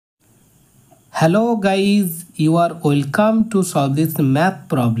Hello guys, you are welcome to solve this math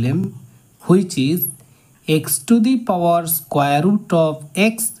problem, which is x to the power square root of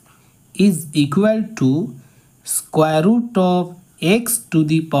x is equal to square root of x to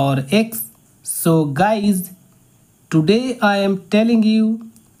the power x. So guys, today I am telling you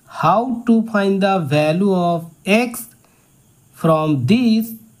how to find the value of x from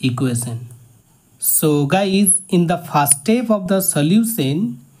this equation. So guys, in the first step of the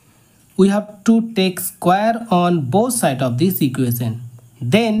solution, we have to take square on both sides of this equation.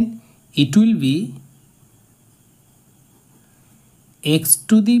 Then it will be x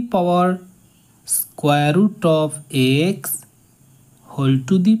to the power square root of x whole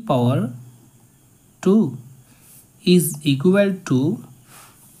to the power 2 is equal to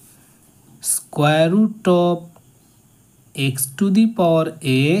square root of x to the power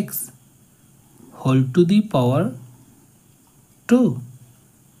x whole to the power 2.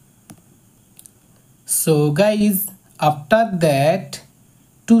 So guys, after that,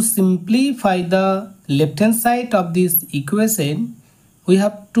 to simplify the left hand side of this equation, we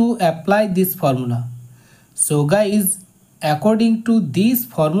have to apply this formula. So guys, according to this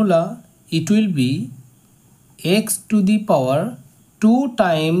formula, it will be x to the power 2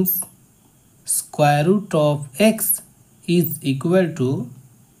 times square root of x is equal to,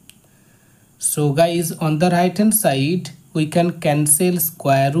 so guys, on the right hand side we can cancel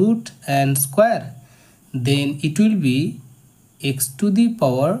square root and square. Then it will be x to the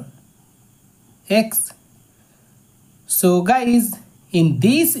power x. So guys, in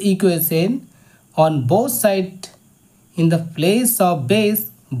this equation, on both sides, in the place of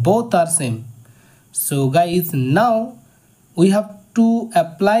base, both are same. So guys, now we have to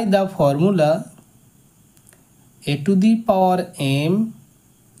apply the formula a to the power m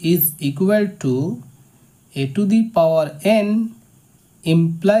is equal to a to the power n,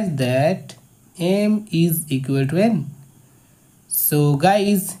 implies that m is equal to n. So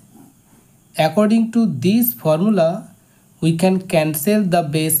guys, according to this formula, we can cancel the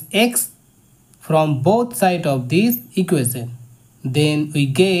base x from both sides of this equation. Then we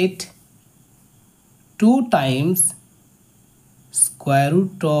get 2 times square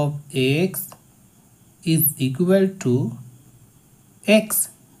root of x is equal to x.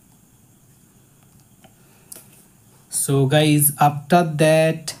 So guys, after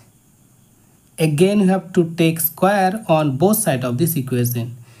that, again you have to take square on both sides of this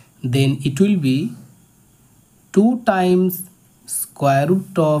equation. Then it will be 2 times square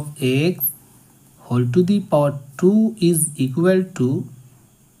root of x whole to the power 2 is equal to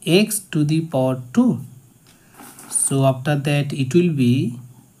x to the power 2. So after that it will be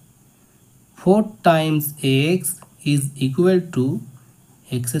 4 times x is equal to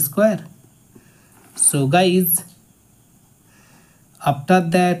x square. So guys, after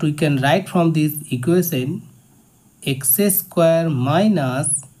that we can write from this equation x square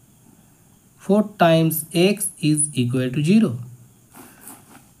minus 4 times x is equal to 0.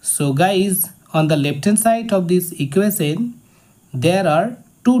 So guys, on the left hand side of this equation there are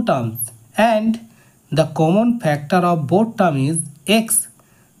two terms and the common factor of both terms is x.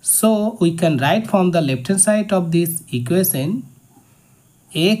 So we can write from the left hand side of this equation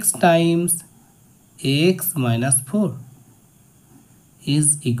x times x minus 4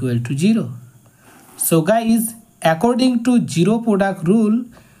 is equal to 0. So guys, according to zero product rule,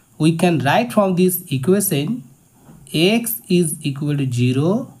 we can write from this equation x is equal to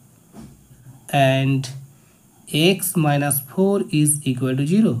 0 and x minus 4 is equal to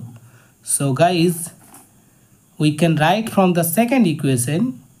 0. So guys, we can write from the second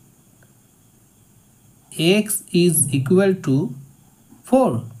equation x is equal to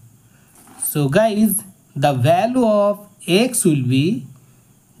 4. So guys, the value of x will be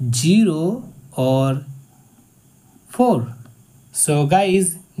 0 or 4. So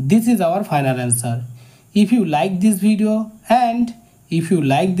guys, this is our final answer. If you like this video and if you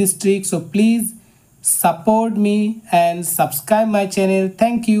like this trick, so please support me and subscribe my channel.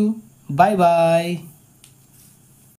 Thank you. Bye bye.